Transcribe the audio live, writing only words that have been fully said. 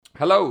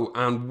Hello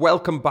and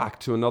welcome back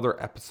to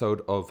another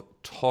episode of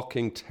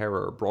Talking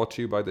Terror, brought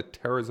to you by the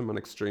Terrorism and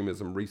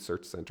Extremism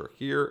Research Centre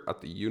here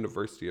at the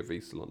University of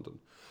East London.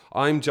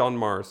 I'm John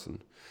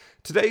Morrison.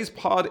 Today's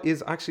pod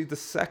is actually the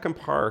second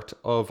part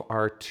of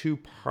our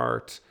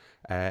two-part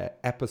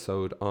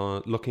episode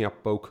on looking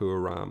at Boko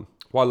Haram.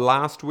 While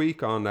last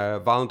week on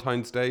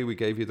Valentine's Day we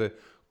gave you the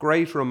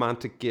great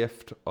romantic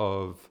gift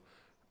of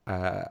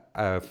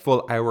a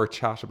full hour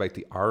chat about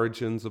the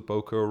origins of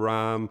Boko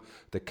Haram,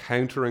 the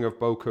countering of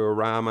Boko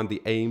Haram, and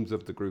the aims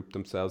of the group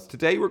themselves.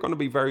 Today we're going to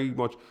be very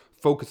much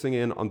focusing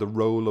in on the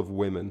role of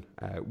women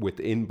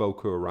within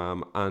Boko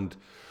Haram and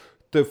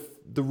the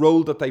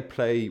role that they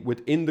play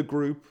within the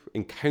group,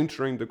 in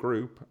countering the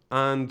group,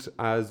 and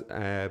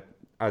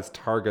as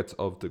targets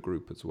of the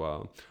group as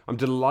well. I'm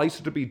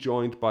delighted to be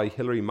joined by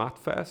Hilary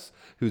Matfess,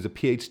 who's a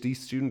PhD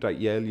student at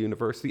Yale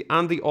University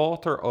and the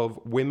author of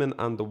Women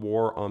and the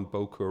War on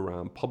Boko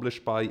Haram,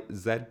 published by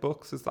Zed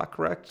Books. Is that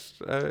correct,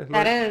 Hilary?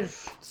 That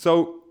is.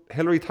 So,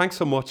 Hilary, thanks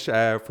so much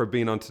for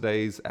being on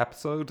today's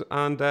episode.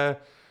 And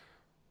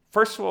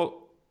first of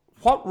all,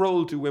 what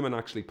role do women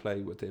actually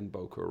play within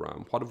Boko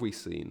Haram? What have we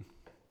seen?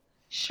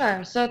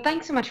 Sure. So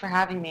thanks so much for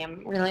having me.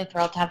 I'm really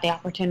thrilled to have the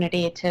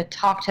opportunity to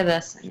talk to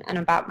this and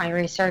about my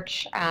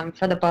research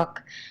for the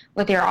book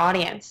with your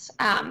audience.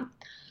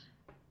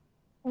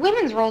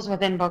 Women's roles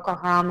within Boko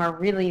Haram are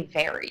really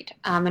varied.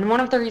 And one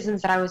of the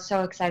reasons that I was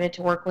so excited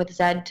to work with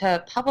Zed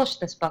to publish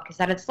this book is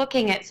that it's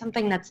looking at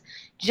something that's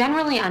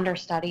generally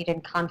understudied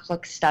in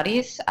conflict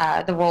studies,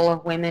 the role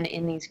of women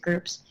in these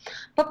groups,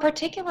 but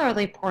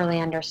particularly poorly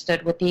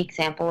understood with the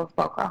example of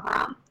Boko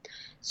Haram.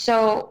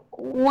 So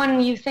when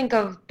you think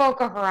of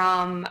Boko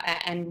Haram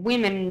and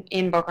women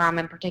in Boko Haram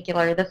in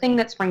particular, the thing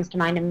that springs to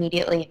mind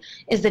immediately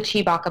is the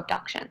Chibok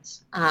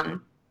abductions.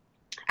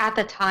 At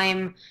the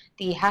time,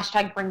 the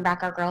hashtag Bring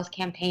Back Our Girls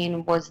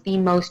campaign was the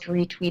most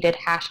retweeted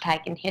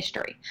hashtag in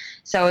history.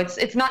 So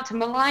it's not to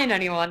malign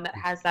anyone that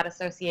has that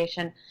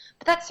association,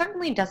 but that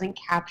certainly doesn't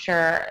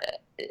capture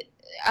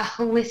a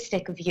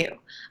holistic view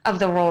of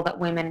the role that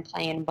women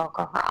play in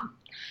Boko Haram.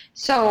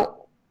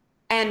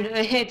 And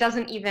it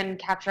doesn't even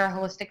capture a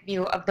holistic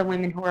view of the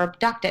women who were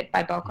abducted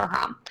by Boko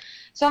Haram.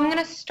 So I'm going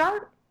to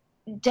start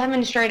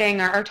demonstrating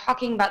or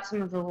talking about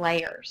some of the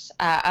layers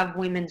of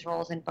women's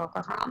roles in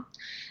Boko Haram.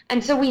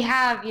 And so we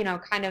have,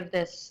 kind of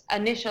this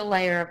initial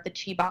layer of the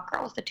Chibok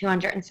girls, the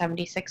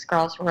 276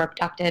 girls who were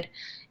abducted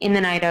in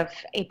the night of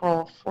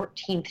April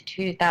 14th,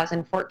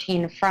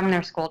 2014 from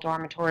their school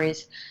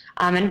dormitories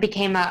and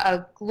became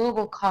a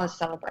global cause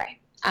célèbre.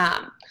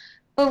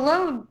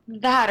 Below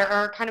that,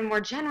 or kind of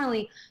more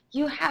generally,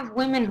 you have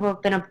women who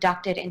have been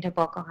abducted into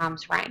Boko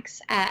Haram's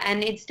ranks.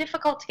 And it's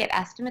difficult to get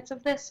estimates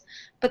of this,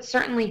 but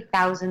certainly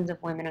thousands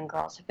of women and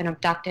girls have been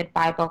abducted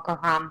by Boko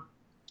Haram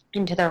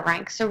into their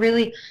ranks. So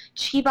really,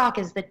 Chibok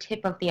is the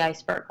tip of the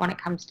iceberg when it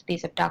comes to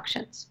these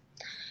abductions.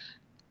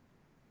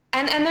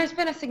 And there's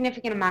been a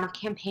significant amount of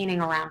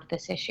campaigning around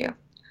this issue.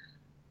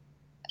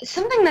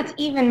 Something that's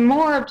even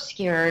more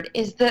obscured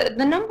is the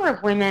number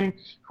of women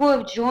who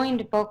have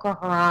joined Boko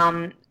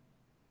Haram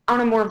on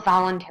a more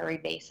voluntary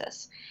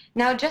basis.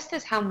 Now, just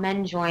as how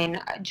men join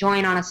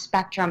on a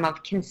spectrum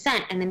of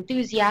consent and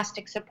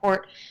enthusiastic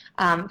support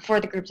for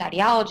the group's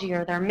ideology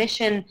or their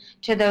mission,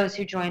 to those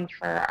who join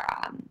for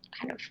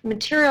kind of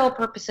material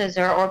purposes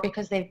or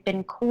because they've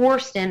been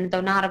coerced in,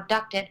 though not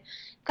abducted,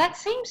 that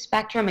same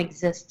spectrum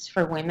exists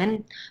for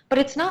women, but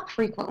it's not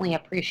frequently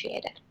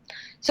appreciated.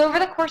 So over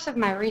the course of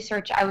my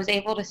research, I was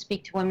able to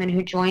speak to women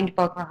who joined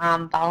Boko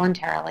Haram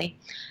voluntarily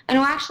and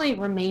who actually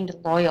remained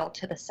loyal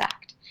to the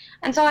sect.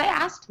 And so I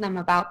asked them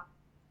about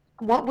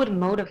what would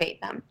motivate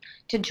them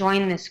to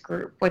join this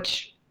group,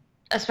 which,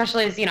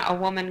 especially as, a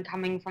woman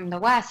coming from the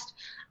West,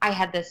 I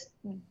had this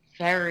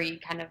very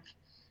kind of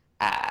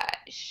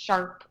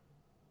sharp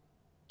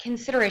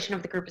consideration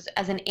of the group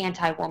as an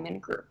anti-woman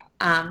group.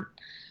 And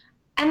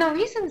the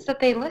reasons that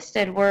they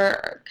listed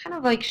were kind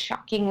of like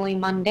shockingly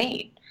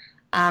mundane.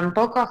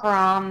 Boko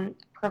Haram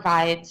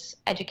provides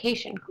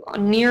education,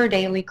 near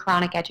daily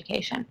chronic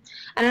education.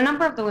 And a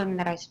number of the women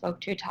that I spoke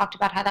to talked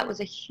about how that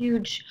was a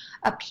huge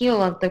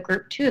appeal of the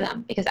group to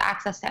them, because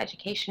access to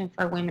education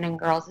for women and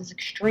girls is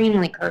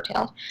extremely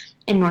curtailed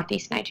in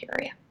northeast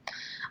Nigeria.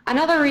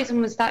 Another reason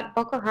was that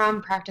Boko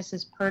Haram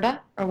practices purdah,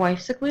 or wife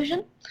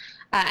seclusion.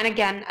 And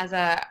again, as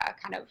a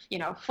kind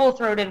of,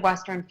 full-throated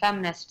Western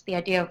feminist, the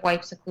idea of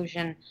wife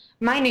seclusion,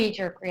 my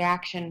knee-jerk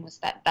reaction was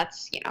that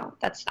that's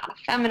not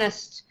a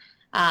feminist.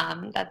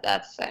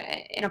 That's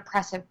an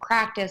oppressive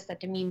practice that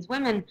demeans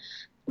women.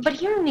 But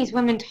hearing these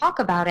women talk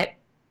about it,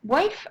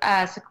 wife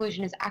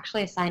seclusion is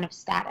actually a sign of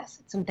status.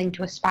 It's something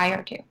to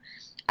aspire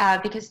to.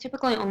 Because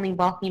typically only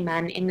wealthy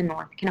men in the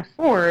North can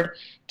afford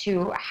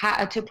to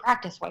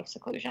practice wife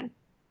seclusion.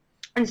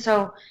 And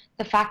so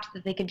the fact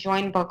that they could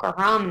join Boko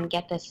Haram and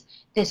get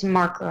this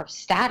marker of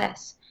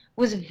status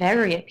was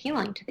very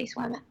appealing to these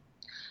women.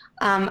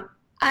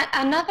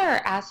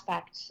 Another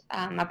aspect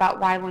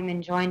about why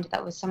women joined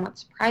that was somewhat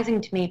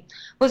surprising to me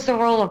was the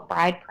role of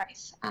bride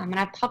price. And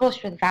I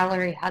published with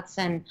Valerie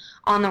Hudson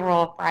on the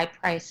role of bride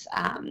price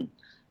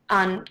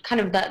on kind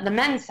of the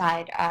men's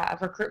side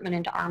of recruitment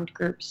into armed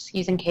groups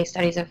using case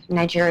studies of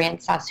Nigeria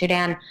and South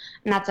Sudan,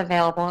 and that's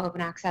available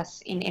open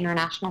access in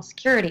International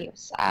Security. It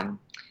was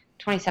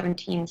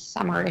 2017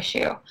 summer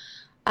issue.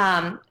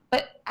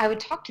 But I would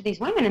talk to these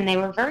women, and they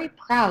were very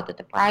proud that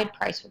the bride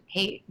price would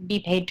be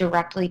paid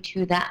directly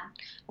to them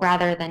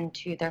rather than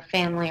to their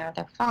family or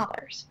their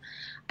fathers.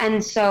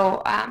 And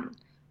so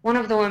one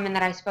of the women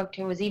that I spoke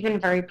to was even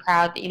very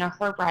proud that,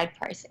 her bride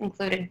price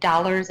included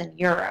dollars and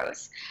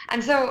euros.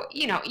 And so,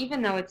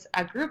 even though it's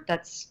a group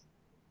that's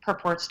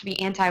purports to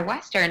be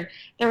anti-Western,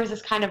 there was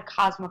this kind of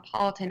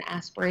cosmopolitan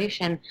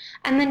aspiration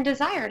and then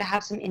desire to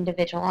have some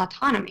individual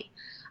autonomy.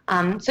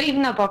 So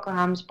even though Boko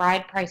Haram's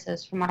bride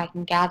prices, from what I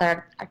can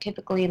gather, are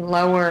typically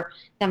lower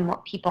than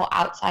what people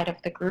outside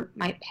of the group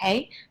might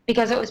pay,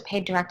 because it was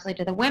paid directly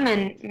to the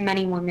women,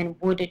 many women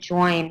would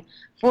join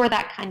for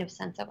that kind of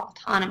sense of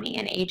autonomy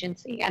and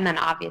agency, and then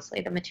obviously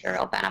the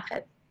material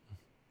benefit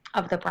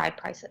of the bride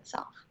price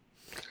itself.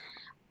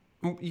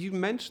 You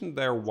mentioned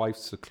their wife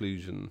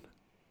seclusion.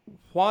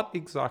 What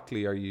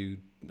exactly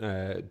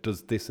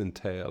does this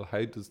entail?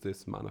 How does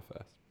this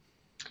manifest?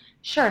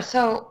 Sure.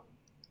 So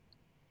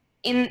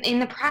in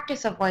the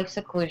practice of wife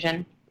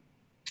seclusion,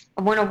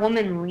 when a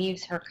woman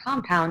leaves her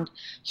compound,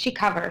 she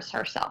covers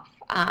herself.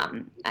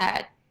 And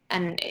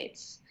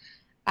it's,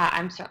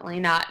 I'm certainly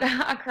not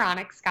a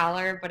Quranic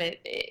scholar, but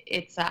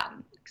it's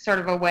sort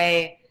of a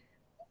way,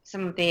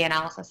 some of the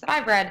analysis that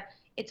I've read,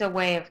 it's a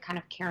way of kind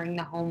of carrying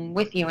the home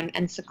with you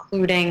and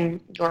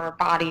secluding your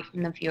body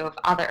from the view of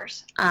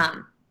others.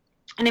 And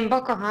in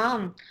Boko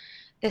Haram,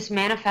 this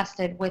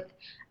manifested with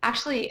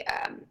actually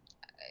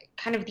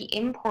kind of the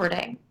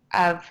importing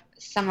of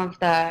some of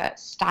the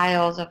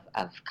styles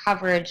of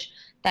coverage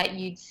that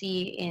you'd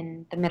see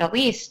in the Middle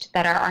East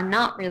that are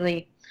not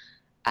really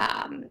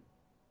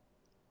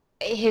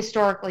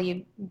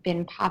historically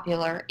been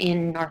popular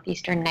in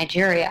northeastern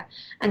Nigeria.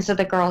 And so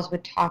the girls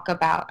would talk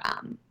about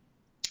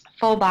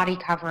full body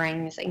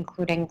coverings,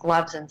 including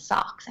gloves and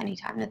socks,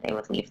 anytime that they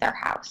would leave their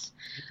house.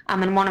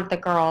 And one of the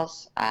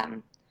girls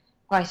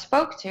who I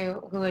spoke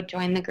to, who had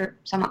joined the group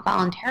somewhat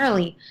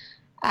voluntarily,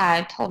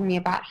 told me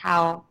about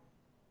how,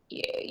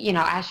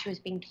 as she was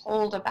being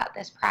told about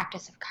this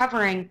practice of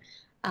covering,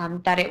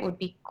 that it would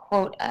be,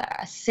 quote,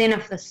 a sin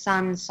if the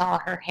sun saw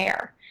her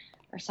hair,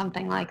 or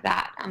something like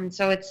that.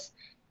 So it's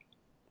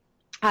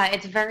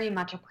very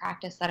much a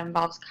practice that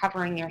involves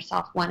covering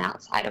yourself when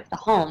outside of the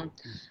home.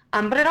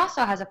 But it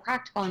also has a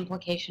practical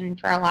implication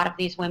for a lot of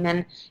these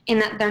women in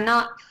that they're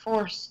not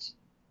forced,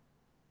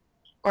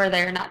 or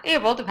they're not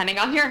able, depending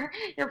on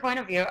your point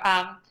of view,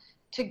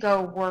 to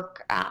go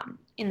work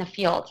in the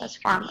fields as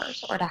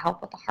farmers or to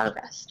help with the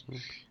harvest.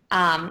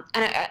 And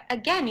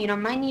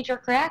again, my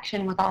knee-jerk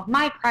reaction with all of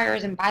my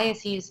priors and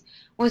biases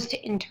was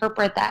to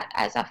interpret that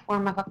as a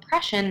form of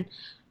oppression,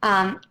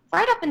 right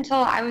up until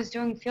I was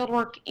doing field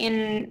work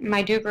in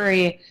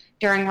Maiduguri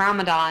during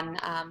Ramadan,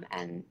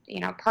 and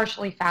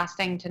partially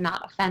fasting to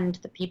not offend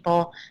the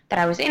people that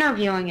I was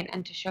interviewing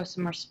and to show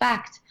some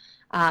respect,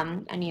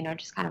 and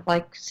just kind of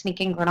like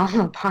sneaking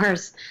granola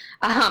bars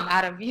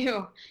out of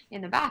view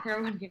in the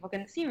bathroom when people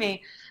couldn't see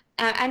me.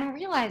 And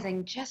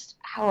realizing just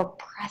how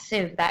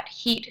oppressive that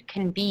heat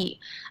can be,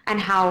 and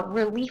how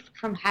relief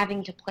from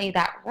having to play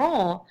that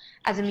role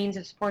as a means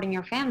of supporting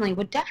your family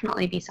would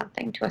definitely be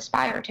something to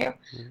aspire to,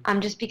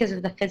 just because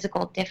of the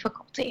physical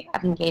difficulty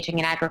of engaging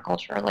in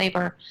agricultural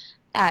labor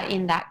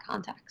in that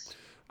context.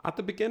 At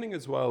the beginning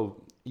as well,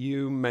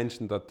 you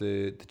mentioned that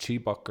the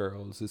Chibok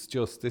girls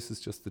this is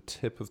just the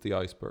tip of the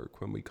iceberg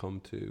when we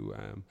come to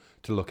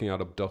looking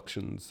at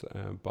abductions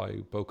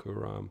by Boko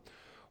Haram.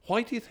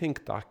 Why do you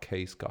think that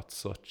case got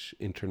such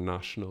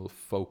international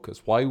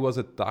focus? Why was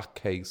it that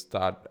case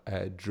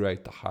that drew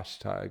out the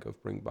hashtag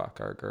of Bring Back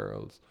Our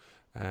Girls?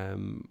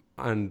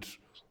 And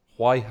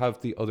why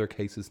have the other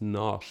cases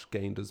not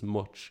gained as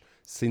much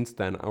since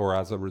then, or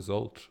as a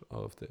result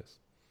of this?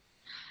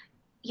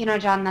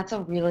 John, that's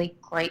a really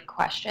great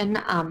question.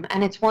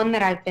 And it's one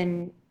that I've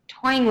been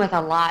toying with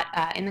a lot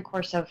in the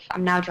course of,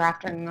 I'm now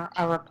drafting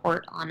a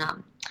report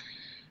on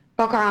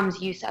Boko Haram's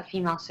use of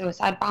female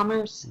suicide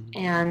bombers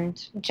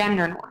and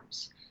gender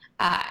norms.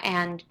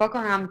 And Boko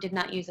Haram did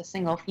not use a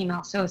single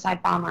female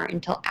suicide bomber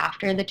until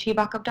after the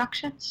Chibok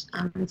abductions,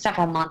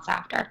 several months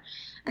after.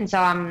 And so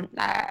I'm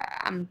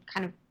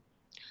kind of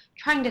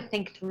trying to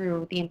think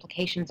through the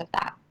implications of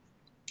that.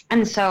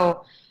 And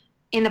so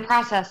in the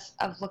process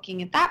of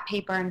looking at that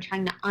paper and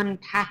trying to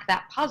unpack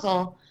that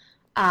puzzle,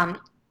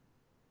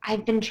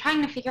 I've been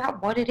trying to figure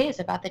out what it is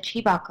about the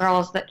Chibok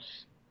girls that,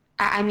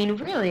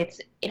 really, it's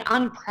an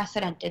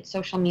unprecedented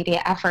social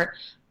media effort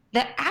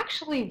that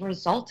actually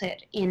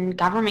resulted in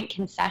government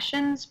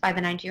concessions by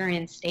the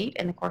Nigerian state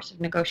in the course of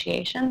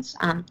negotiations.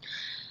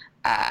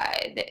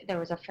 There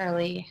was a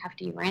fairly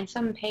hefty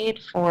ransom paid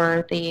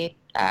for the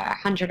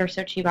 100 or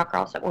so Chibok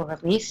girls that were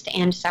released,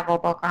 and several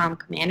Boko Haram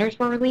commanders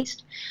were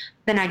released.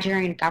 The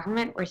Nigerian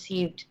government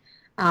received,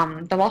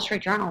 the Wall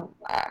Street Journal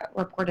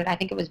reported, I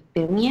think it was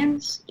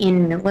billions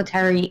in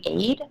military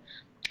aid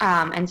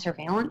and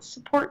surveillance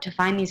support to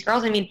find these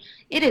girls. I mean,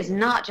 it is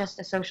not just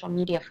a social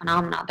media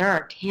phenomenon. There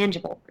are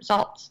tangible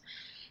results.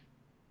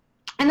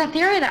 And the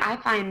theory that I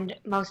find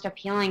most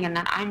appealing and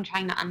that I'm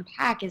trying to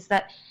unpack is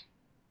that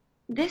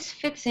this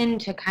fits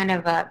into kind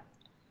of a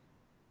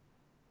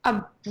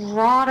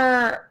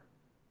broader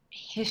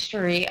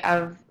history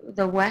of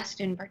the West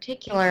in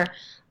particular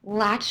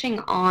latching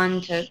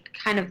on to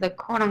kind of the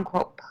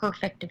quote-unquote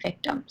perfect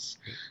victims.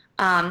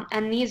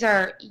 And these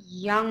are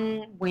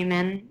young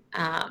women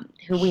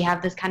who we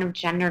have this kind of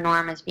gender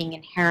norm as being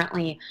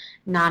inherently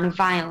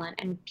nonviolent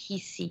and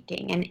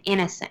peace-seeking and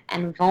innocent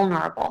and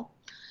vulnerable.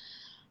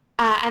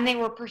 And they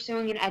were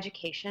pursuing an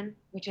education,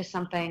 which is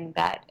something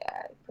that,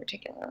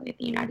 particularly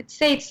the United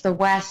States, the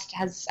West,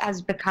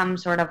 has become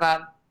sort of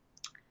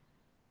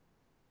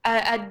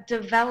a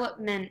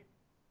development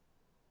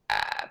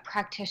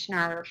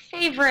practitioner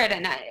favorite.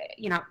 And,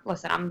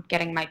 listen, I'm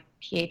getting my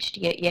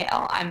PhD at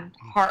Yale. I'm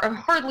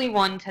hardly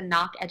one to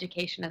knock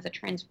education as a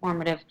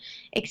transformative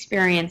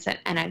experience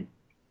and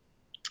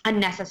a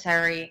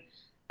necessary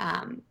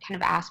kind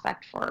of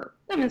aspect for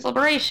women's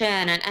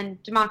liberation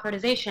and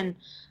democratization.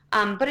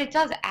 But it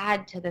does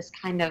add to this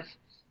kind of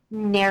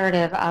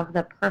narrative of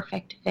the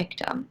perfect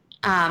victim.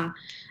 And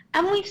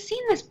we've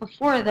seen this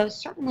before, though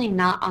certainly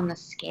not on the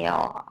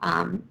scale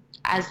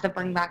as the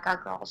Bring Back Our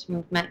Girls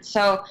movement.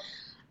 So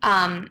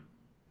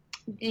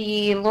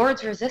the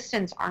Lord's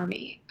Resistance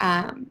Army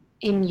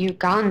in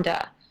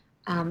Uganda,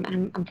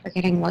 and I'm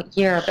forgetting what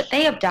year, but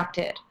they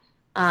abducted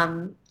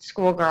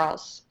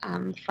schoolgirls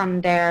from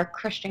their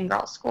Christian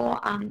girls' school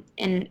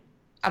in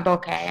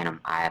Aboke, and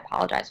I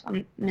apologize if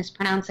I'm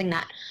mispronouncing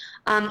that.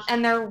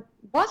 And there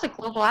was a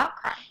global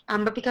outcry,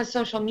 but because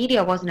social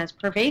media wasn't as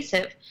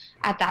pervasive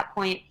at that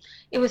point,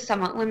 it was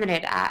somewhat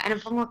limited. And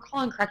if I'm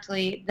recalling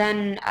correctly,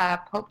 then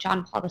Pope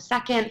John Paul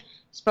II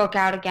spoke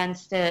out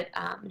against it.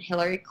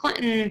 Hillary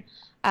Clinton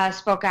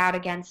spoke out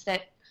against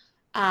it.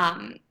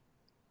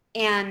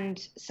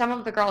 And some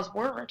of the girls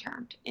were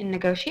returned in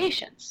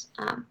negotiations.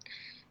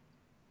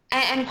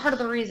 And part of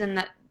the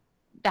reason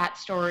that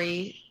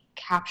story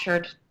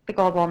captured the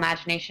global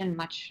imagination,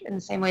 much in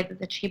the same way that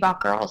the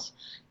Chibok girls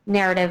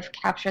narrative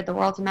captured the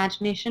world's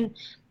imagination,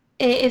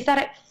 is that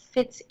it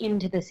fits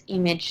into this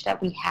image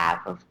that we have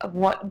of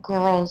what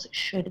girls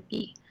should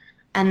be.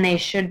 And they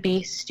should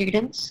be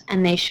students,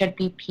 and they should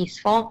be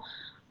peaceful.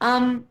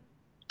 And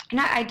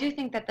I do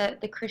think that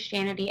the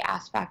Christianity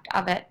aspect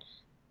of it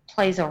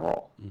plays a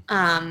role,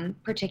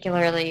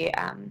 particularly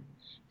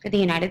for the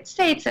United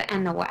States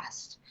and the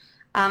West.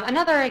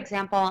 Another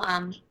example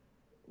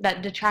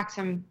that detracts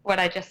from what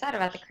I just said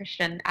about the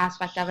Christian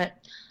aspect of it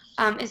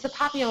is the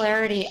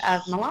popularity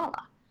of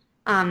Malala,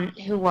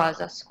 who was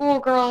a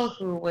schoolgirl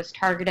who was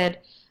targeted.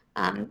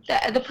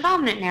 The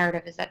predominant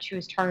narrative is that she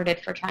was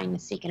targeted for trying to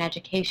seek an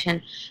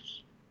education.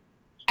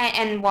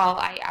 And while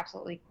I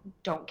absolutely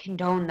don't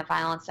condone the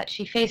violence that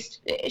she faced,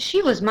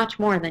 she was much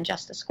more than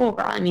just a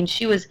schoolgirl. I mean,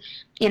 she was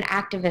an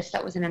activist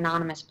that was an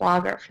anonymous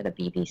blogger for the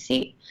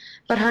BBC.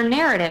 But her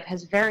narrative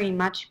has very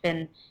much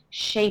been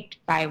shaped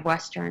by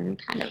Western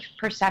kind of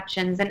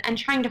perceptions and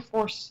trying to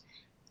force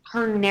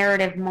her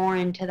narrative more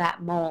into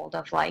that mold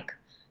of like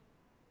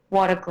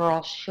what a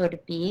girl should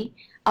be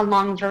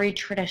along very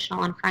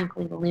traditional and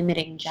frankly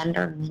limiting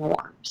gender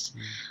norms.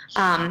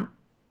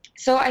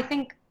 So I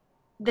think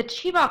the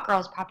Chibok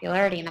girls'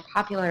 popularity and the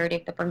popularity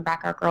of the Bring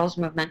Back Our Girls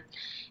movement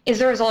is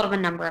the result of a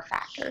number of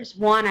factors.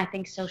 One, I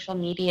think social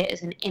media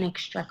is an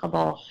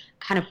inextricable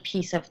kind of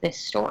piece of this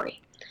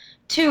story.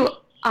 Two,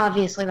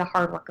 obviously the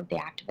hard work of the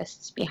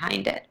activists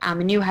behind it.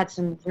 And you had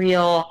some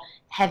real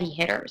heavy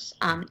hitters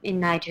in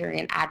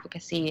Nigerian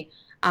advocacy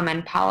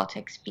and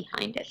politics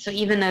behind it. So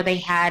even though they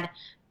had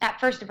at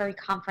first a very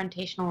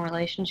confrontational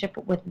relationship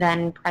with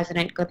then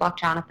President Goodluck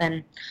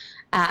Jonathan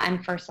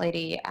and First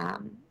Lady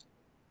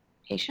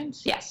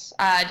Patience, yes,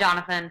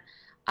 Jonathan,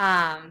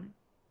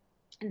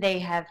 they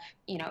have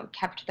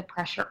kept the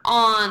pressure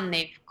on.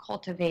 They've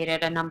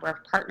cultivated a number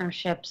of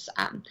partnerships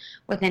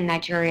within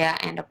Nigeria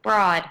and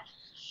abroad.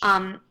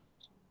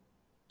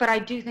 But I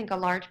do think a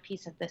large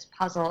piece of this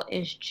puzzle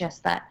is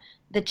just that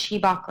the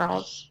Chibok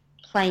girls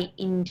play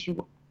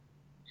into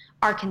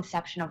our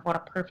conception of what a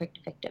perfect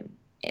victim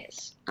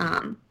is.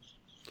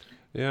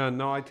 Yeah,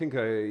 no, I think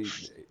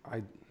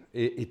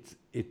it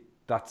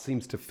that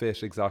seems to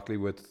fit exactly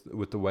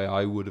with the way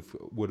I would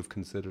have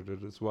considered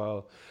it as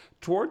well.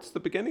 Towards the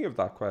beginning of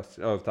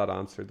that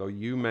answer, though,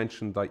 you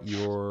mentioned that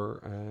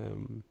you're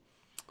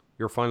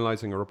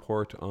finalising a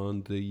report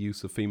on the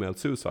use of female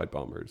suicide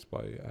bombers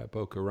by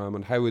Boko Haram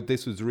and how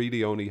this was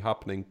really only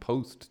happening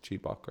post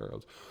Chibok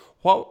girls.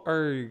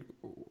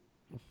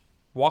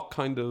 What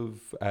kind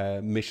of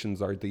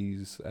missions are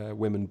these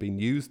women being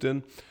used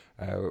in?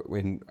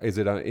 Is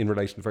it in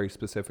relation to very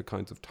specific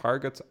kinds of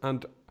targets?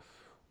 And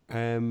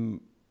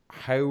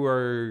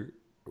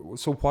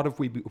what have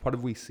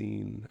we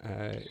seen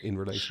in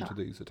relation to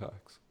these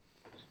attacks?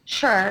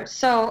 Sure.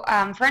 So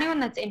for anyone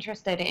that's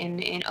interested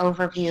in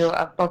overview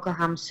of Boko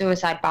Haram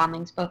suicide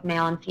bombings, both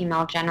male and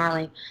female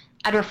generally,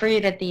 I'd refer you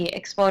to the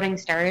Exploding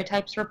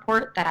Stereotypes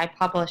report that I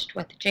published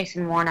with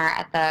Jason Warner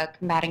at the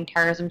Combating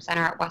Terrorism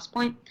Center at West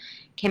Point.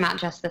 Came out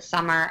just this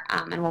summer,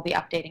 and we'll be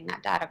updating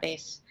that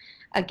database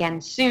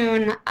again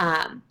soon.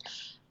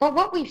 But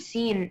what we've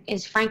seen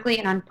is, frankly,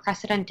 an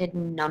unprecedented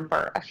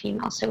number of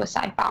female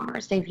suicide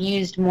bombers. They've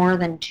used more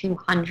than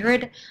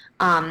 200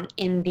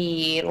 in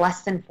the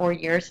less than 4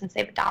 years since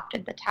they've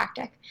adopted the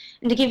tactic.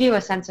 And to give you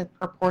a sense of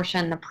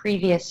proportion, the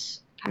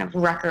previous kind of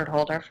record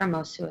holder for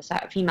most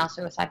female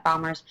suicide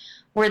bombers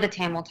were the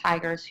Tamil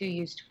Tigers, who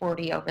used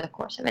 40 over the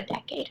course of a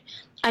decade.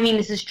 I mean,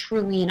 this is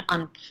truly an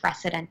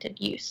unprecedented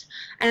use.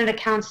 And it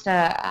accounts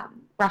to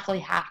roughly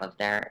half of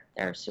their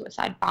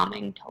suicide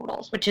bombing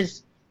totals, which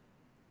is,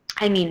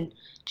 I mean,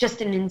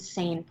 just an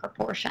insane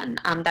proportion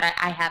that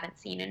I haven't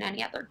seen in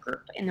any other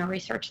group in the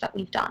research that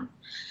we've done.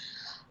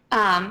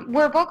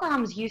 Where Boko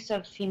Haram's use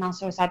of female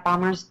suicide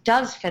bombers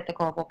does fit the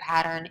global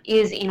pattern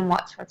is in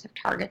what sorts of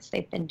targets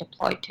they've been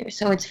deployed to.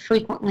 So it's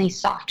frequently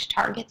soft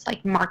targets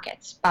like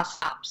markets, bus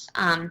stops.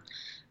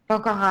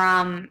 Boko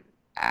Haram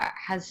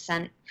has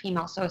sent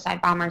female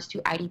suicide bombers to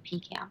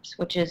IDP camps,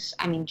 which is,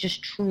 I mean,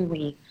 just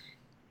truly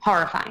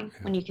horrifying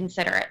when you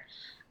consider it.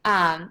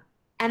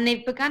 And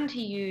they've begun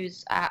to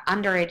use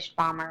underage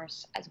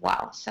bombers as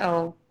well,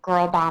 so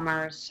girl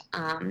bombers.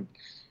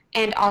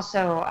 And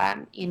also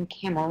in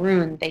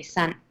Cameroon, they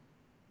sent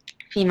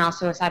female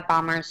suicide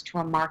bombers to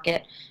a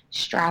market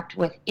strapped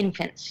with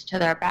infants to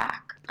their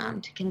back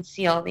to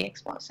conceal the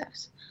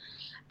explosives.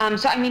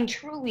 So, I mean,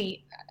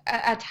 truly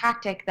a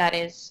tactic that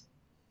is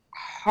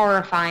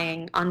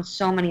horrifying on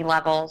so many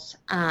levels,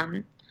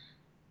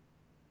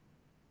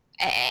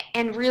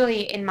 and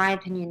really, in my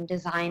opinion,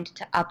 designed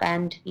to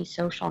upend the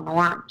social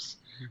norms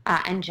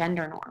and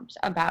gender norms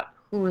about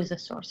who is a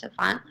source of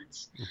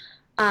violence.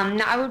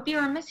 Now, I would be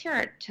remiss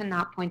here to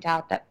not point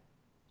out that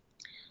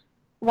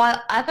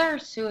while other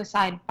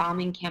suicide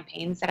bombing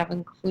campaigns that have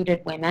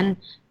included women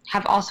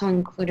have also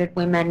included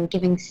women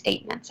giving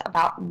statements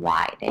about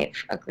why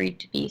they've agreed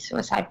to be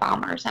suicide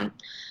bombers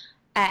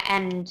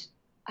and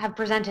have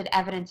presented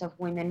evidence of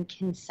women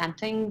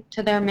consenting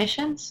to their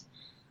missions,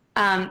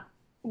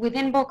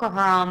 within Boko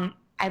Haram,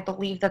 I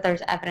believe that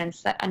there's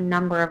evidence that a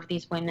number of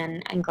these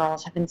women and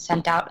girls have been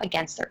sent out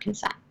against their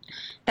consent.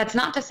 That's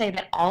not to say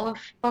that all of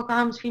Boko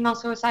Haram's female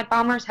suicide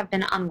bombers have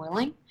been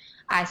unwilling.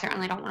 I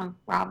certainly don't want to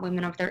rob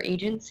women of their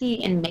agency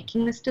in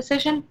making this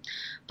decision,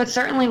 but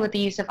certainly with the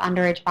use of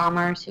underage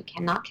bombers who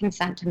cannot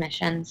consent to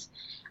missions,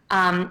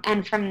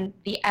 and from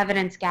the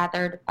evidence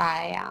gathered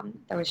by,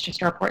 there was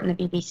just a report in the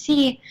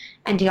BBC,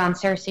 and Dion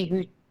Searcy,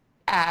 who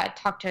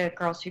talked to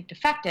girls who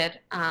defected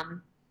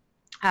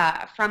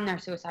from their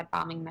suicide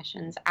bombing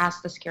missions,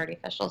 asked the security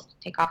officials to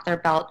take off their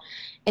belt.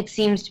 It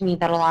seems to me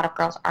that a lot of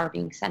girls are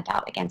being sent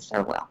out against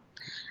their will.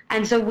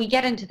 And so we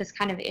get into this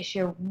kind of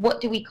issue of what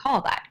do we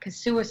call that? Because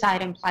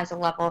suicide implies a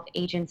level of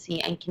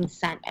agency and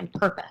consent and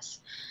purpose.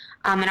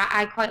 And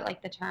I quite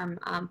like the term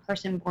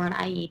person-born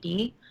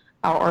IED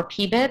or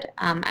PBID,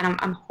 and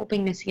I'm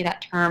hoping to see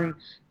that term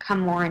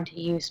come more into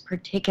use,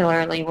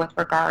 particularly with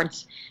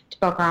regards to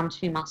Boko Haram's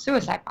female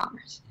suicide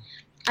bombers.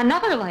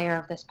 Another layer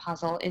of this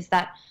puzzle is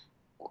that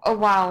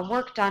while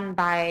work done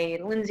by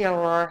Lindsay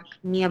O'Rourke,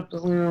 Mia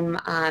Bloom,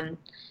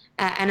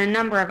 and a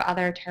number of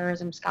other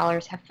terrorism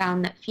scholars have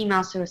found that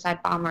female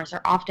suicide bombers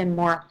are often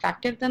more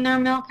effective than their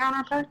male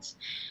counterparts,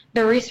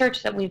 the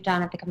research that we've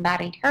done at the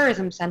Combating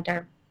Terrorism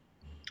Center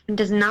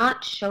does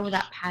not show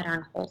that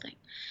pattern holding.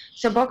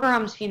 So Boko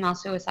Haram's female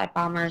suicide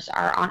bombers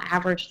are on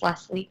average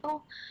less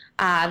lethal.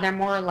 They're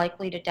more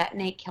likely to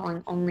detonate,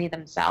 killing only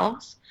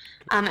themselves.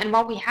 And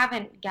while we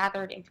haven't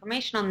gathered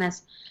information on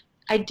this,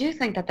 I do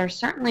think that they're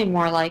certainly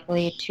more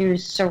likely to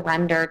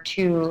surrender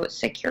to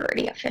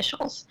security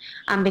officials,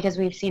 because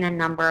we've seen a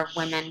number of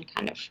women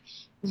kind of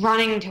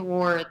running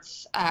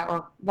towards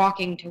or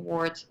walking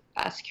towards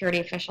security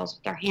officials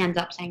with their hands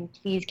up saying,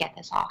 please get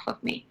this off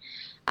of me.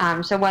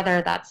 So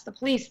whether that's the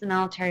police, the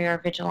military, or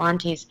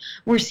vigilantes,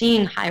 we're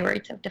seeing high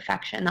rates of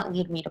defection that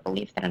lead me to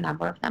believe that a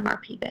number of them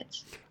are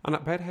PBIDs. And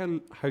about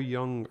how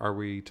young are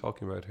we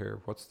talking about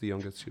here? What's the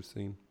youngest you've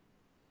seen?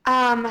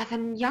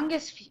 The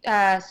youngest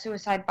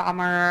suicide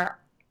bomber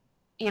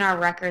in our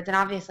records, and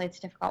obviously it's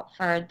difficult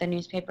for the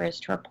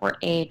newspapers to report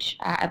age,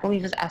 I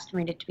believe is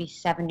estimated to be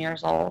 7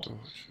 years old. Oh,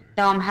 sure.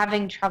 Though I'm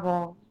having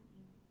trouble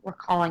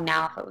recalling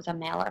now if it was a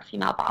male or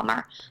female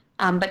bomber.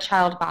 But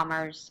child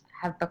bombers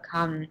have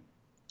become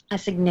a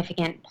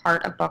significant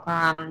part of Boko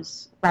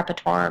Haram's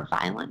repertoire of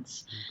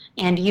violence.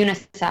 And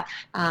UNICEF,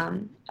 I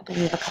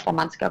believe a couple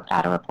months ago, put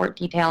out a report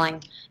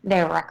detailing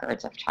their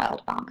records of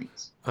child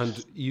bombings.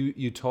 And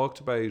you talked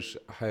about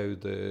how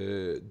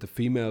the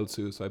female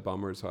suicide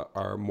bombers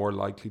are more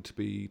likely to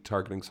be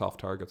targeting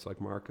soft targets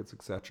like markets,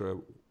 etc.,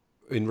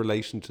 in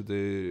relation to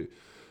the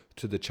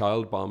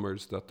child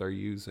bombers that they're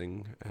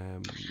using.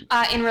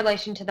 In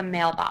relation to the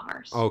male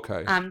bombers.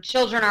 Okay.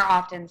 Children are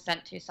often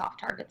sent to soft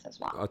targets as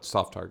well.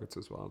 Soft targets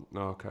as well.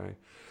 Okay.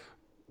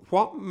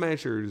 What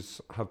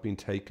measures have been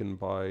taken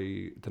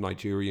by the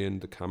Nigerian,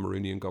 the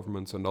Cameroonian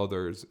governments and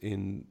others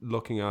in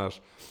looking at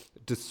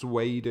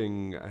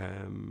dissuading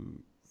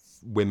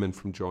women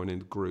from joining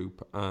the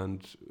group,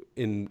 and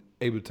in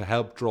able to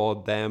help draw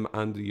them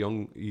and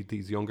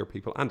these younger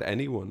people and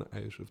anyone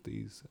out of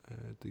this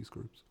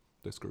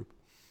group?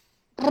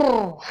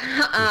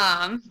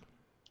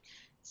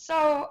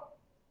 So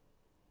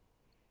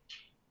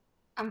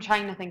I'm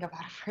trying to think of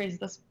how to phrase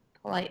this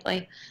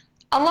politely.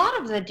 A lot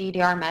of the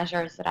DDR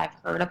measures that I've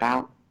heard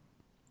about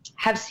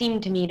have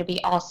seemed to me to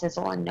be all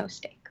sizzle and no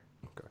steak.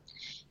 Okay.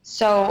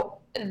 So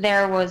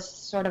there was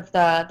sort of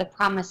the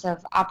promise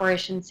of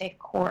Operation Safe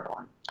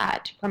Corridor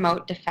to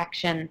promote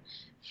defection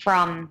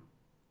from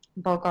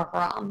Boko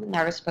Haram, and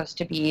there was supposed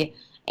to be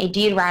a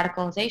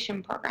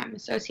de-radicalization program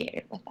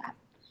associated with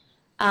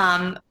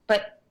that.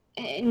 But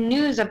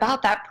news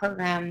about that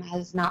program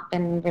has not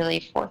been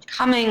really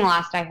forthcoming.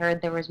 Last I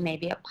heard, there was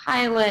maybe a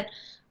pilot,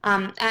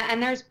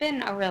 and there's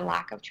been a real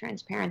lack of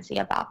transparency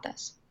about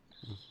this.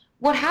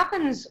 What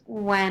happens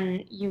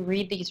when you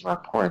read these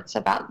reports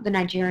about the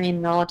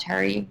Nigerian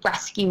military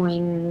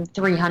rescuing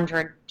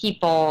 300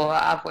 people,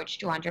 of which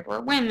 200 were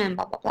women,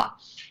 blah, blah, blah?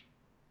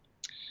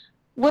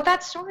 What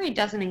that story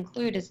doesn't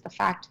include is the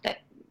fact that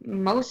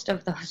most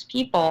of those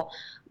people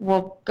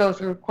will go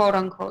through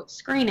quote-unquote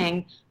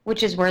screening,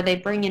 which is where they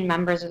bring in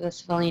members of the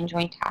Civilian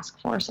Joint Task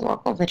Force, a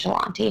local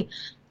vigilante,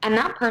 and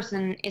that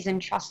person is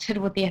entrusted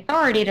with the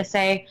authority to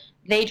say,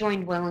 they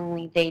joined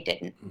willingly, they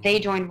didn't. They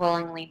joined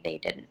willingly, they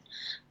didn't.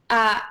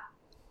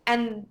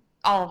 And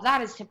all of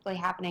that is typically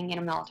happening in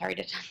a military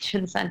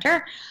detention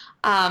center.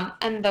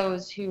 And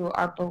those who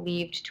are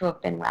believed to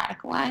have been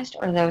radicalized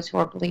or those who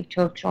are believed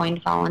to have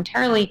joined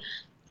voluntarily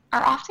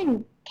are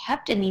often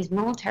kept in these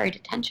military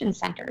detention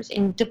centers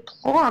in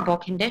deplorable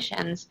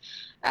conditions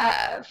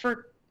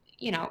for,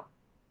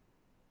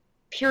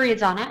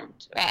 periods on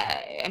end,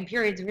 and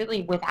periods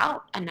really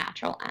without a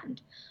natural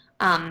end.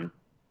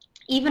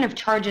 Even if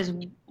charges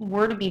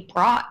were to be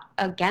brought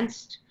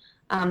against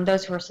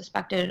those who are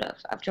suspected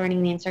of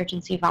joining the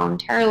insurgency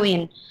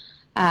voluntarily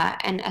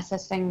and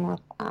assisting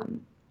with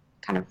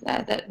kind of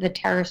the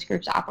terrorist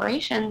group's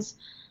operations,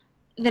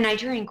 the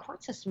Nigerian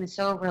court system is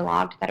so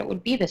overlogged that it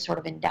would be this sort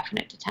of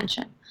indefinite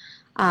detention.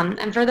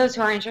 And for those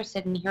who are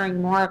interested in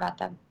hearing more about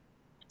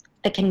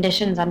the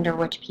conditions under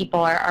which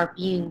people are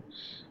being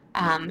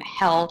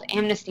held,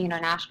 Amnesty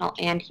International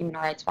and Human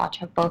Rights Watch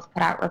have both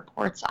put out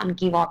reports on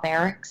Giwa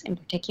Barracks in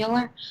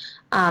particular,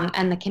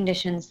 and the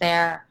conditions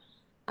there.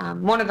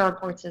 One of the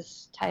reports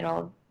is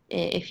titled,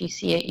 "If You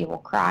See It, You Will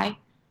Cry,"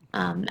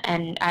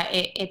 and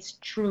it's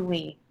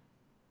truly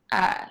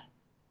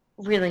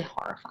really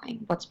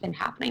horrifying what's been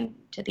happening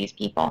to these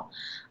people.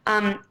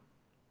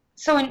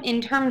 So in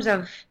terms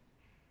of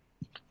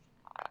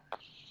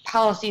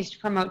policies to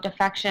promote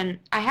defection,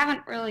 I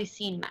haven't really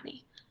seen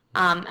many.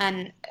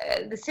 And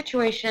the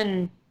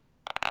situation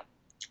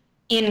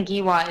in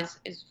Giwa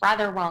is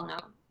rather well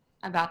known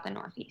about the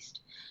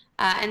Northeast.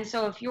 And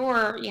so if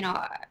you're,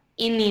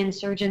 in the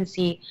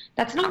insurgency,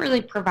 that's not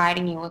really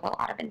providing you with a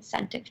lot of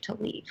incentive to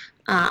leave.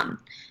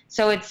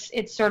 So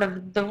it's sort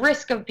of the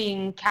risk of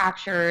being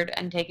captured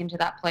and taken to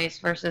that place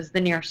versus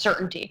the near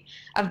certainty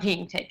of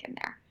being taken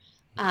there.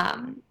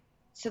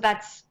 So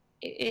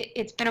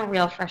it's been a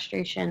real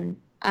frustration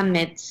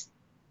amidst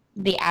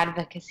the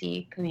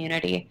advocacy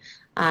community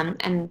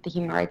and the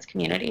human rights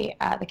community,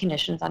 the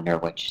conditions under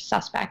which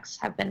suspects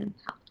have been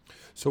held.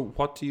 So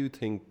what do you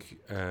think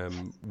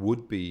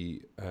would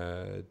be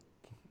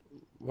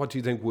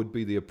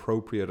the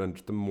appropriate and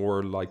the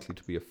more likely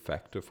to be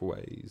effective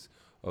ways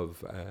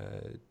of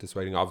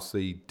dissuading?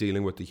 Obviously,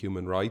 dealing with the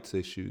human rights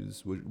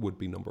issues would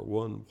be number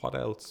one. What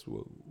else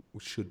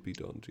should be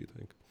done, do you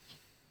think?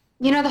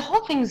 The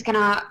whole thing's going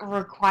to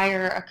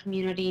require a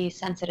community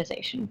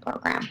sensitization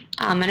program,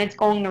 and it's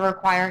going to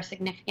require a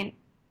significant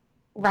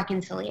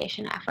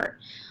reconciliation effort.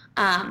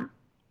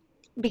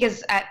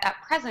 Because at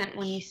present,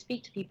 when you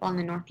speak to people in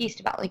the Northeast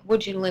about,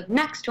 would you live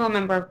next to a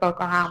member of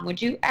Boko Haram?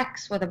 Would you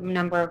ex with a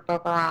member of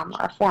Boko Haram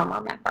or a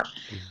former member?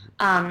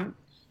 Mm-hmm.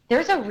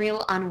 There's a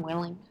real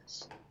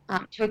unwillingness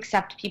to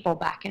accept people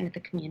back into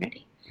the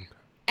community. Okay.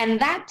 And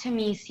that, to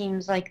me,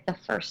 seems like the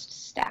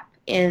first step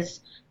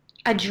is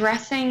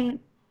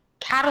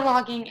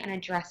cataloging and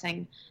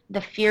addressing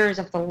the fears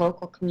of the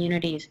local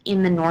communities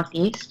in the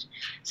Northeast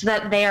so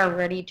that they are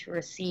ready to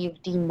receive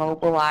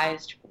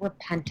demobilized,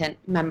 repentant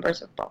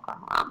members of Boko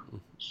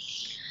Haram.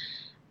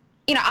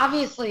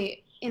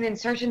 Obviously, an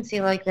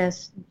insurgency like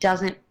this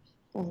doesn't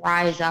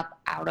rise up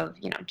out of,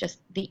 just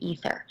the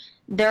ether.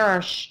 There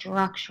are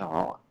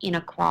structural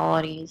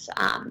inequalities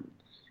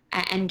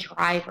and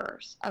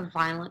drivers of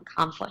violent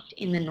conflict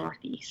in the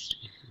Northeast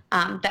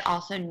that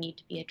also need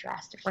to be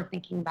addressed if we're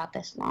thinking about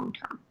this long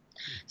term.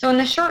 So in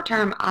the short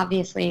term,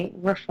 obviously,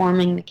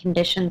 reforming the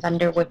conditions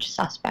under which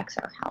suspects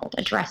are held,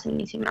 addressing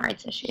these human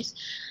rights issues.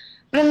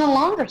 But in the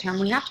longer term,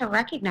 we have to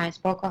recognize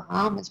Boko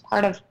Haram as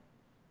part of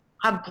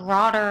a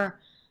broader,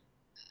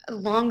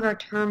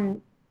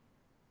 longer-term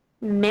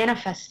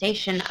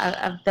manifestation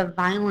of the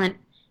violent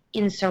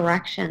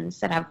insurrections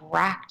that have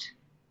racked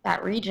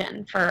that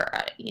region for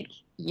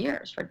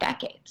years, for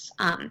decades.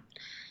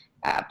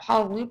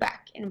 Paul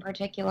Lubeck in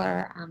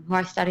particular, who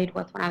I studied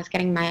with when I was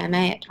getting my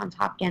MA at Johns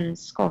Hopkins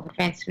School of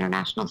Advanced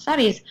International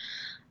Studies,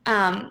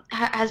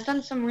 has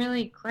done some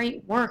really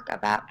great work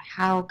about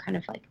how kind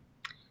of like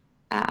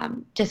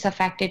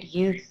disaffected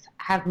youth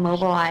have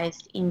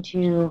mobilized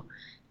into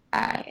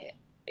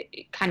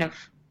kind of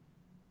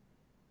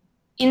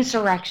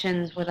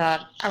insurrections with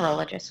a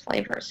religious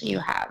flavor. So you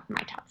have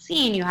My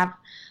Scene, you have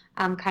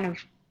kind of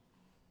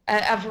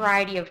a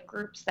variety of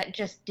groups that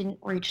just didn't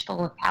reach the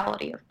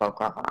lethality of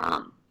Boko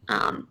Haram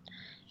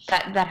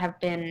that have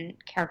been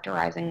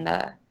characterizing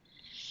the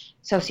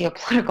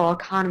socio-political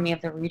economy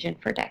of the region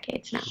for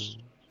decades now.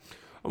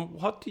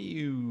 What do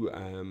you,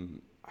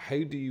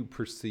 how do you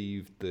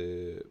perceive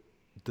the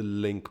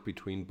link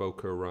between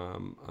Boko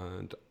Haram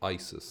and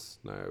ISIS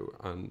now?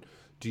 And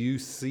do you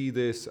see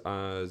this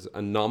as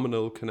a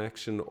nominal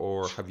connection,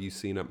 or have you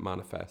seen it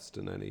manifest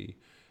in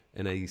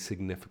any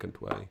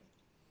significant way?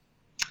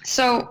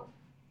 So,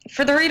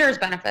 for the reader's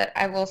benefit,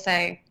 I will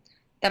say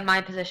that my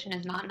position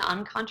is not an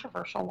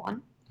uncontroversial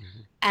one,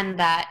 and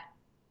that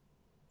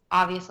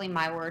obviously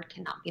my word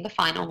cannot be the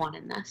final one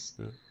in this.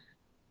 Yeah.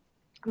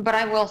 But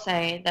I will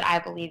say that I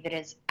believe it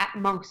is at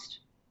most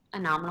a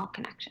nominal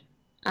connection.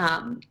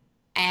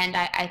 And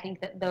I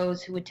think that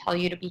those who would tell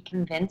you to be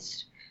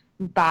convinced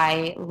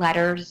by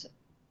letters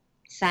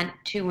sent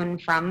to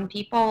and from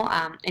people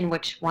in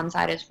which one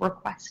side is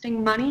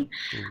requesting money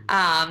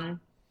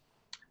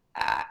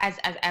as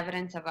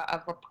evidence of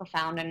a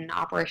profound and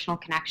operational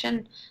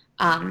connection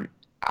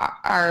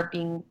are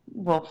being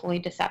woefully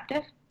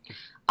deceptive.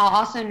 I'll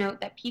also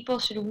note that people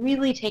should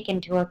really take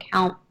into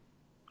account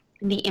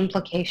the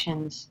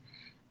implications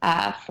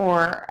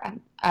for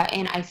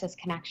an ISIS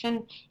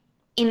connection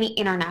in the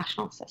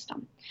international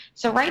system.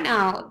 So right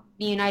now,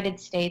 the United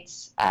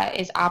States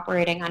is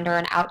operating under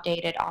an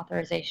outdated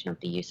authorization of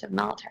the use of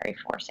military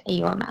force,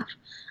 AUMF.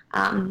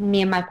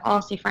 Me and my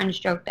policy friends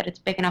joke that it's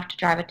big enough to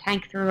drive a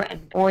tank through,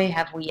 and boy,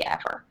 have we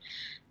ever.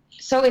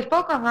 So if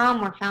Boko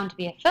Haram were found to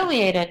be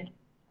affiliated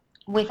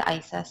with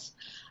ISIS,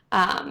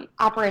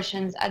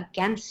 operations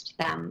against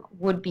them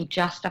would be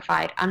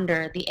justified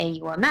under the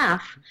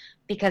AUMF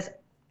because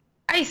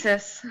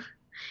ISIS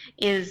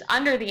is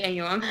under the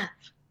AUMF,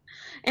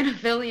 an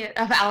affiliate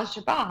of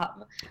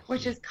al-Shabaab,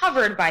 which is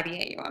covered by the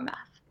AUMF.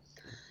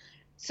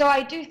 So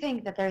I do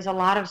think that there's a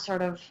lot of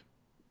sort of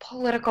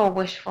political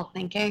wishful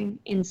thinking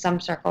in some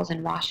circles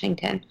in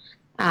Washington,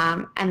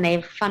 and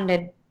they've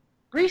funded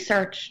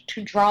research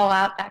to draw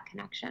out that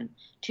connection,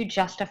 to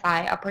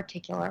justify a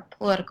particular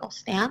political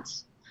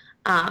stance,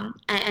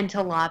 and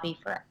to lobby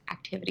for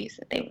activities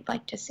that they would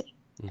like to see.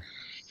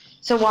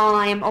 So while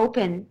I am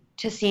open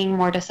to seeing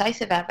more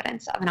decisive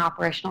evidence of an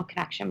operational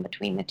connection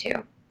between the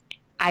two,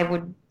 I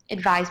would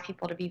advise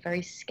people to be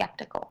very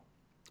skeptical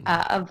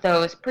of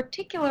those,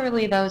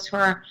 particularly those who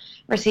are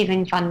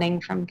receiving funding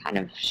from kind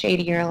of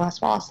shadier,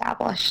 less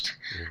well-established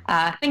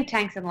think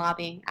tanks and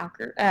lobbying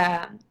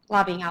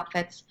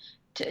outfits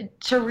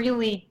to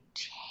really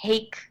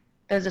take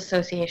those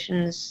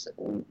associations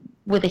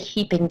with a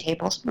heaping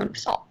tablespoon of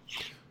salt.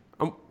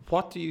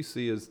 What do you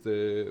see as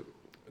the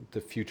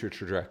future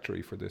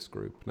trajectory for this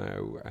group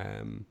now?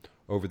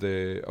 Over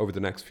the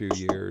next few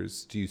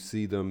years, do you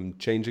see them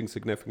changing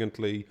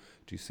significantly?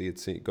 Do you see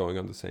it going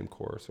on the same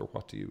course, or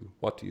what do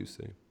you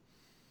see?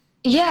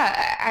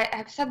 Yeah,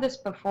 I've said this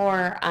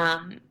before,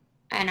 and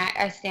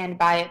I stand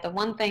by it. The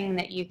one thing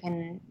that you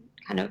can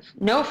kind of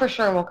know for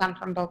sure will come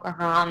from Boko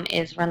Haram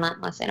is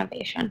relentless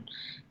innovation.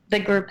 The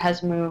group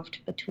has moved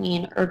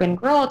between urban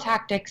guerrilla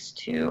tactics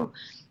to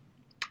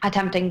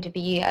attempting to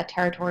be a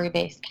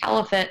territory-based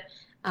caliphate,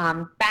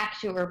 back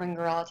to urban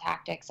guerrilla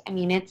tactics. I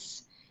mean, it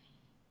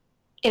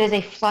is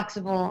a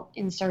flexible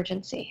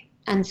insurgency.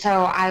 And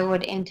so I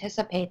would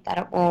anticipate that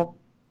it will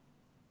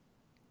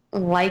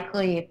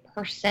likely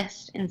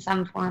persist in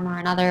some form or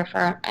another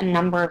for a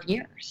number of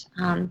years.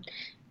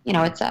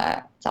 It's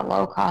a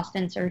low-cost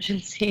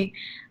insurgency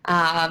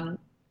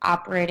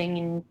operating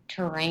in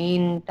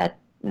terrain that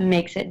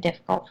makes it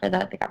difficult for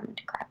the government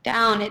to crack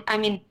down.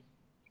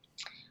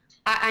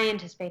 I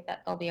anticipate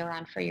that they'll be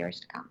around for years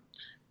to come.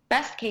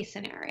 Best case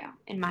scenario,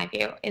 in my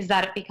view, is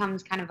that it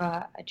becomes kind of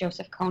a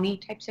Joseph Kony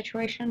type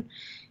situation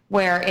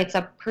where it's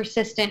a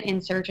persistent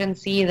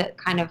insurgency that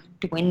kind of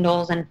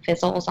dwindles and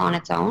fizzles on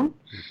its own.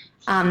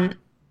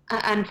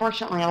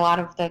 Unfortunately, a lot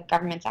of the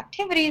government's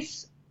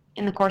activities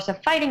in the course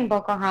of fighting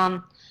Boko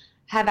Haram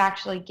have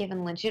actually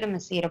given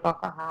legitimacy to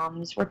Boko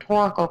Haram's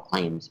rhetorical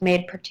claims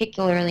made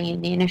particularly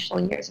in the initial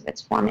years of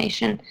its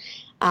formation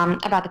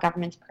about the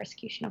government's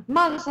persecution of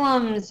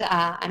Muslims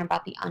and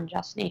about the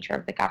unjust nature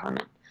of the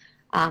government.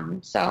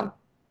 So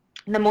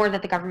the more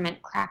that the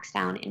government cracks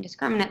down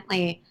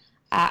indiscriminately,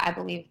 I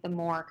believe the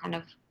more kind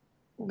of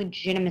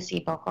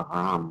legitimacy Boko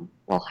Haram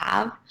will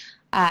have,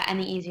 and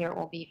the easier it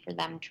will be for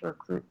them to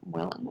recruit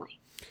willingly.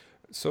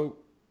 So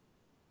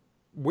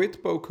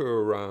with Boko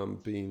Haram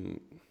being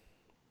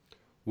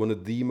one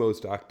of the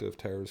most active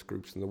terrorist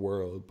groups in the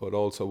world, but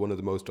also one of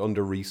the most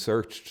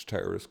under-researched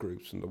terrorist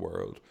groups in the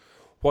world,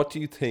 what do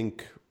you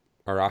think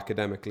our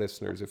academic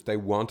listeners, if they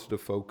wanted to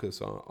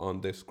focus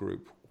on this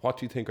group, what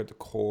do you think are the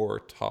core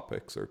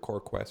topics or core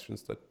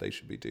questions that they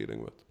should be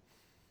dealing with?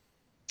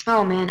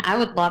 Oh man, I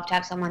would love to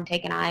have someone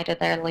take an eye to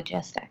their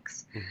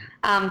logistics,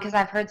 because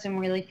I've heard some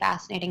really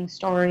fascinating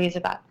stories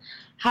about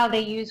how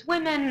they use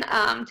women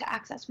to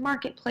access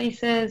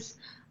marketplaces,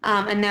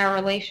 and their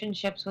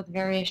relationships with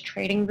various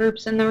trading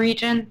groups in the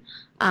region,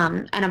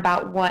 and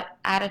about what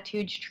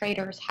attitudes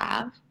traders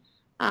have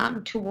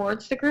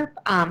towards the group.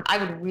 I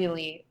would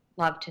really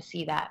love to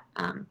see that,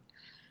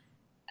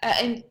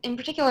 in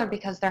particular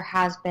because there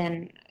has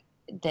been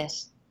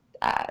this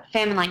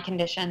famine-like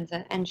conditions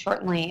and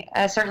certainly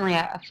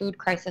a food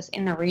crisis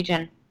in the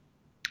region.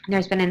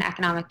 There's been an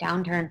economic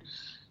downturn.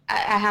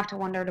 I have to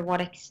wonder to what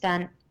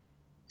extent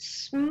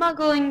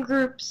smuggling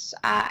groups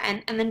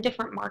and then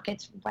different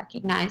markets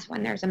recognize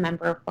when there's a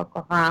member of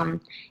Boko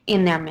Haram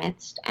in their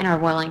midst and are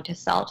willing to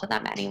sell to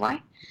them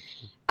anyway.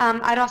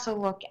 I'd also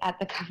look at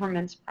the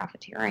government's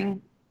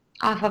profiteering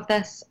off of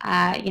this.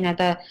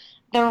 The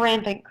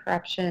rampant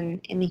corruption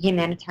in the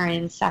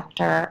humanitarian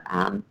sector,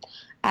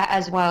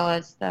 as well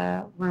as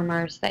the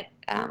rumors that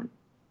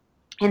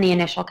in the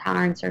initial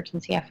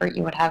counterinsurgency effort,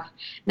 you would have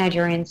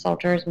Nigerian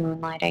soldiers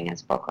moonlighting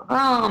as Boko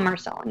Haram or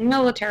selling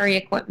military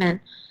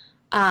equipment,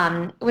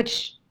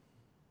 which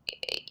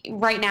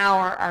right now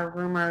are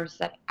rumors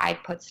that I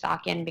put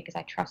stock in because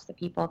I trust the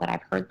people that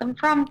I've heard them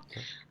from.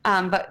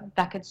 But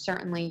that could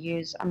certainly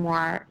use a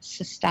more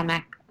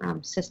systematic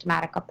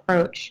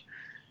approach.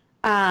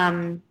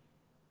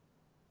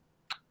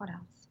 What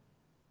else?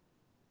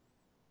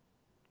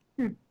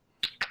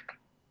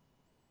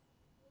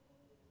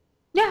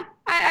 Yeah,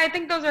 I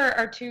think those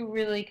are two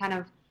really kind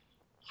of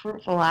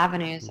fruitful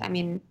avenues. I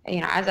mean,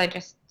 as I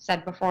just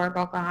said before,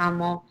 Boko Haram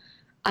will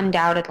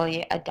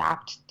undoubtedly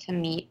adapt to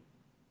meet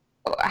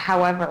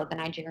however the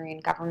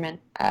Nigerian government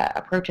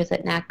approaches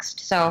it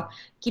next. So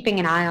keeping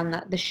an eye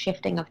on the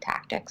shifting of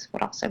tactics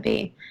would also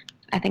be,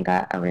 I think,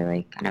 a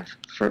really kind of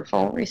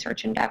fruitful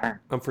research endeavor.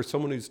 And for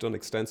someone who's done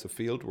extensive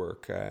field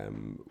work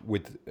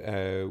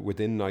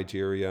within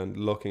Nigeria and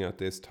looking at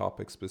this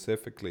topic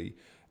specifically,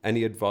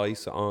 any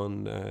advice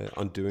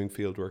on doing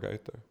field work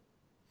out there?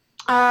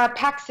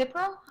 Pack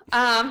Cipro.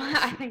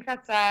 I think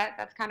that's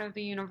kind of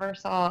the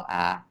universal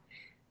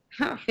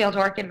field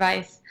work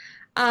advice.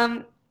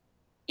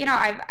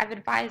 I've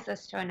advised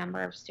this to a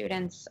number of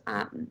students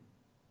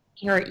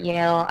here at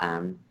Yale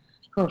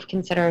who have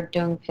considered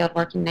doing field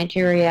work in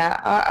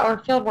Nigeria or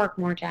field work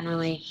more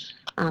generally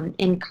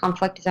in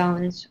conflict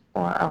zones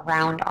or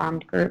around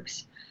armed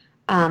groups.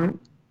 And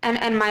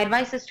my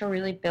advice is to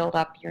really build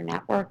up your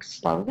network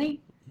slowly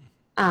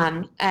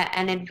and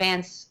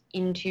advance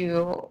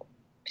into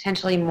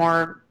potentially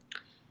more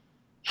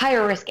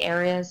higher risk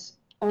areas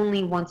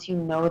only once you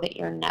know that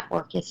your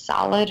network is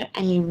solid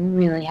and you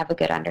really have a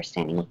good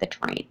understanding of the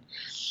terrain.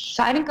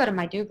 So I didn't go to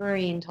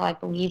Maiduguri until I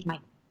believe my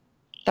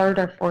third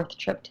or fourth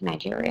trip to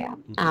Nigeria.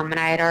 And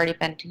I had already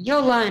been to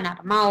Yola and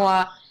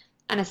Adamawa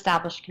and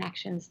established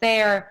connections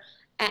there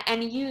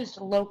and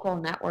used local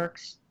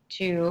networks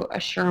to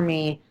assure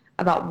me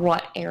about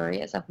what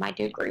areas of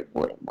Maiduguri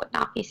would and would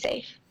not be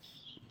safe.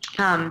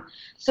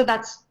 So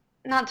that's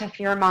not to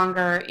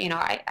fearmonger.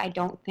 I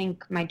don't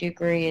think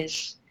Maiduguri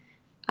is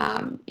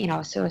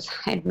a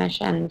suicide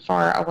mission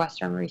for a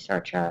Western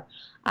researcher.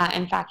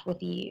 In fact, with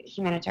the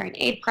humanitarian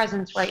aid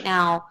presence right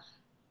now,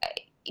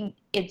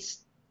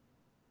 it's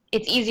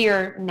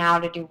easier now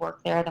to do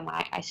work there than when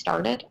I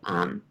started.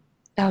 The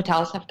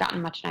hotels have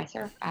gotten much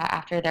nicer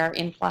after their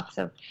influx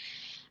of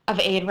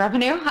aid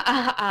revenue.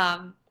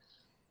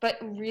 But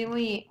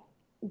really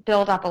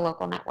build up a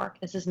local network.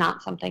 This is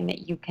not something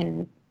that you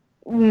can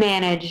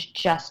manage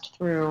just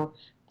through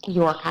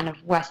your kind of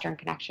Western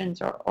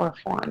connections or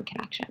foreign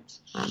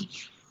connections.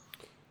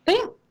 But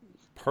yeah.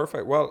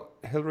 Perfect. Well,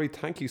 Hilary,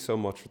 thank you so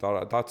much for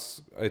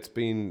that. It's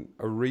been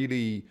a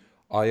really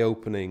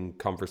eye-opening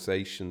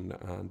conversation,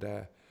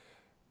 and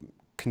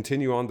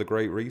continue on the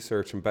great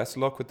research, and best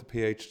of luck with the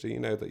PhD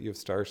now that you've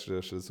started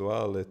it as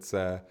well. It's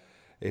an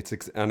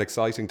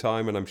exciting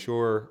time, and I'm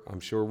sure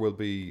we'll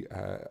be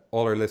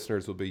all our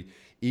listeners will be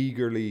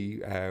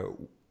eagerly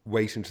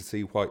waiting to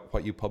see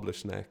what you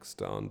publish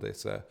next on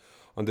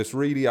this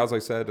really, as I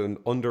said, an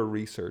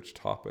under-researched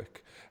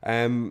topic.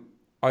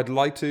 I'd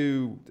like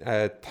to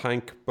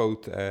thank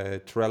both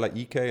Torella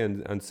Ike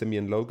and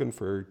Simeon Logan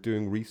for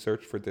doing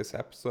research for this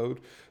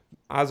episode.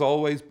 As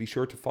always, be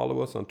sure to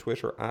follow us on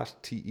Twitter at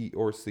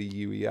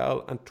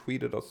TERCUEL and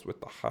tweet at us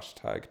with the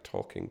hashtag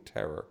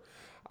 #TalkingTerror.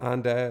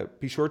 And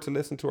be sure to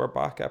listen to our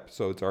back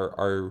episodes,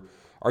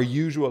 our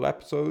usual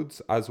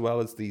episodes, as well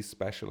as these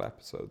special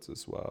episodes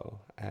as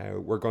well.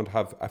 We're going to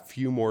have a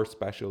few more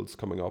specials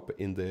coming up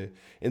in the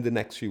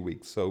next few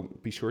weeks, so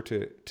be sure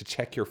to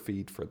check your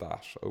feed for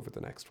that over the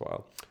next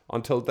while.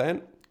 Until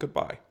then,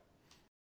 goodbye.